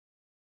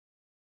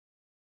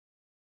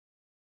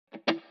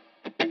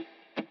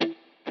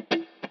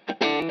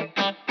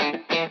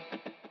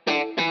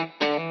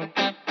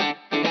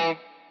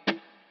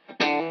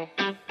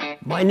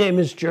My name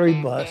is Jerry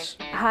Buss.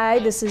 Hi,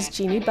 this is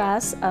Jeannie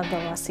Buss of the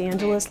Los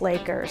Angeles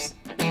Lakers.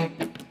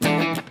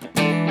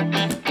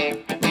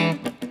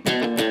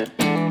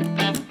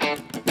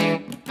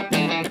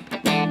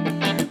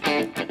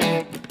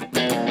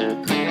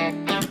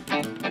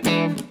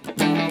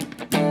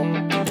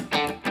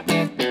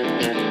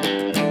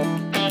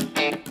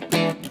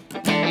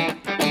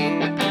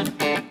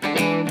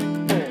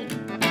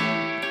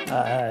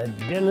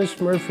 Dennis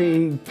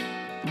Murphy,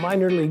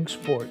 minor league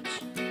sports.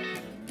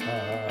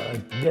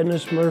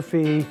 Dennis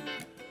Murphy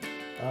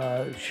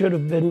should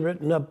have been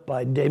written up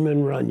by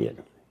Damon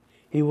Runyon.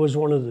 He was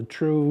one of the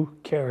true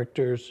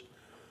characters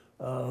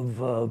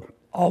of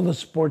all the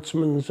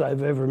sportsmen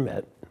I've ever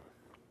met.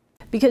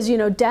 Because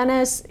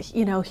Dennis,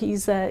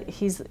 he's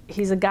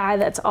a guy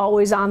that's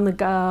always on the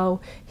go.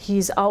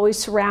 He's always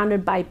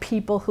surrounded by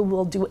people who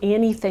will do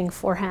anything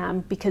for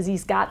him because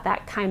he's got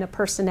that kind of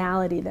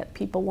personality that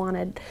people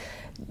wanted,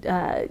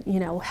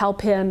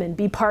 help him and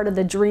be part of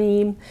the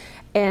dream.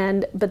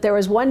 But there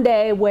was one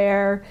day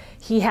where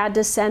he had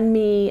to send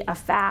me a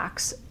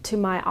fax to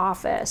my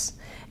office,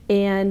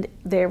 and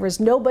there was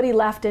nobody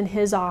left in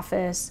his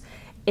office,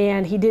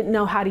 and he didn't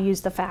know how to use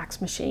the fax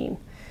machine.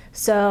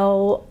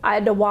 So I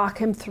had to walk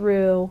him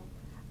through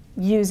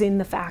using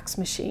the fax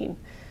machine.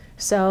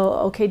 So,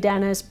 okay,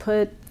 Dennis,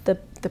 put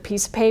the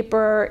piece of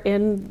paper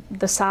in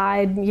the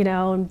side,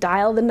 and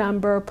dial the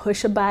number,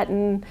 push a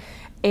button,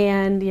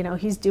 and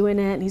he's doing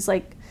it, and he's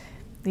like,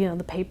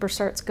 the paper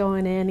starts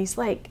going in. He's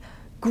like,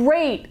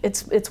 great,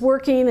 it's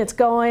working, it's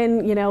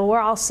going, we're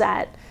all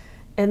set.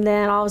 And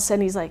then all of a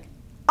sudden he's like,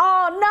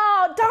 oh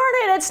no, darn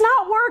it, it's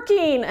not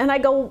working. And I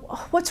go,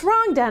 what's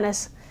wrong,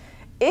 Dennis?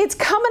 It's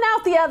coming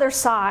out the other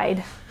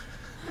side.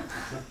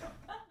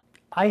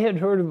 I had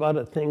heard about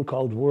a thing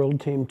called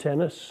World Team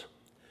Tennis,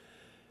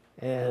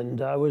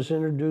 and I was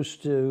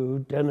introduced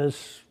to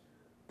Dennis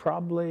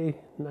probably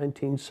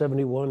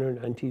 1971 or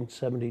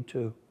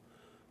 1972,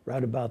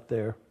 right about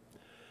there.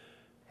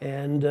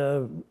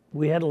 And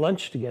we had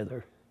lunch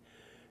together.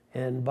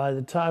 And by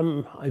the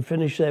time I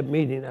finished that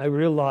meeting, I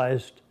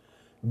realized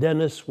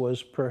Dennis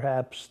was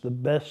perhaps the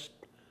best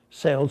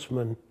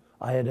salesman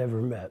I had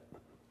ever met.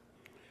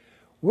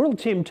 World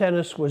Team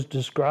Tennis was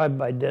described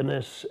by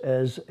Dennis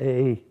as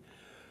a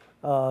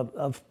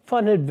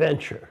fun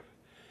adventure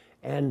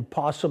and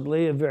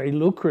possibly a very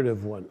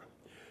lucrative one.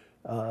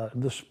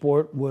 The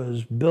sport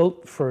was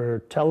built for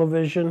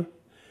television,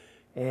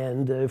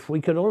 and if we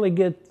could only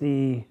get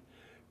the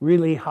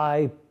really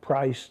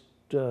high-priced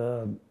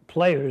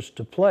players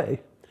to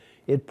play,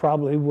 it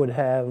probably would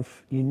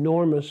have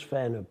enormous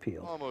fan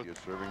appeal.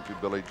 Almost serving to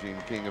Billie Jean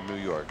King of New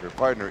York. Her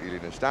partner,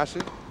 Elina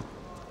Stasi.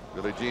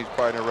 Billie Jean's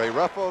partner, Ray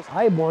Ruffles.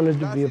 I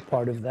wanted to be a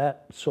part of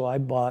that, so I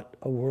bought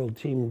a World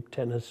Team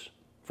Tennis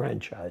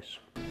franchise.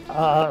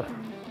 I'm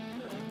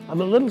a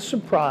little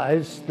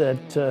surprised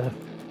that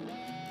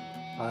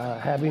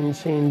having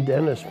seen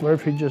Dennis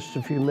Murphy just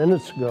a few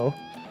minutes ago,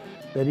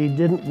 that he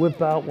didn't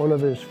whip out one of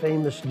his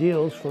famous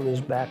deals from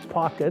his back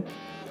pocket.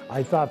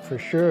 I thought for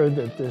sure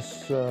that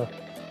this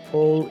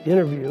whole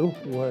interview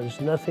was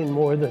nothing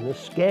more than a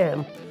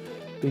scam,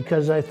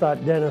 because I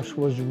thought Dennis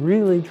was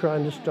really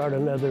trying to start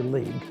another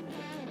league.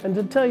 And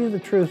to tell you the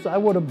truth, I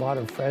would have bought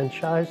a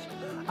franchise.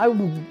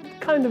 I'm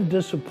kind of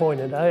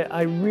disappointed.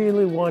 I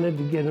really wanted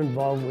to get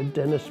involved with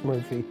Dennis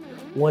Murphy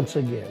once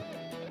again.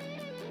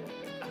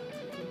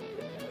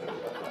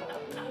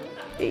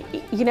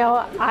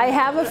 I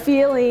have a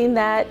feeling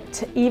that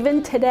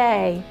even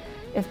today,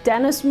 if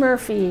Dennis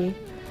Murphy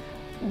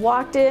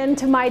walked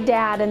into my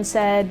dad and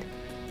said,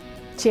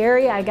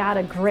 Jerry, I got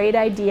a great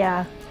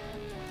idea,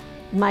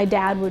 my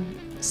dad would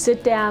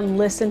sit down,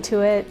 listen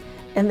to it,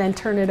 and then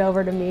turn it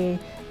over to me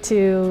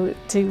to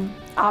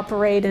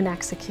operate and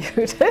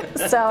execute.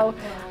 So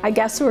I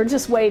guess we're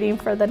just waiting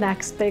for the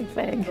next big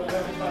thing.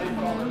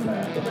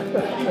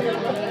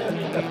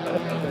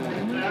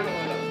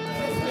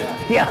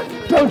 Yeah,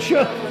 don't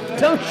show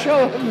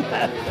him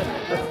that.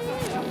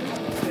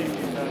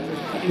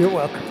 You're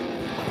welcome.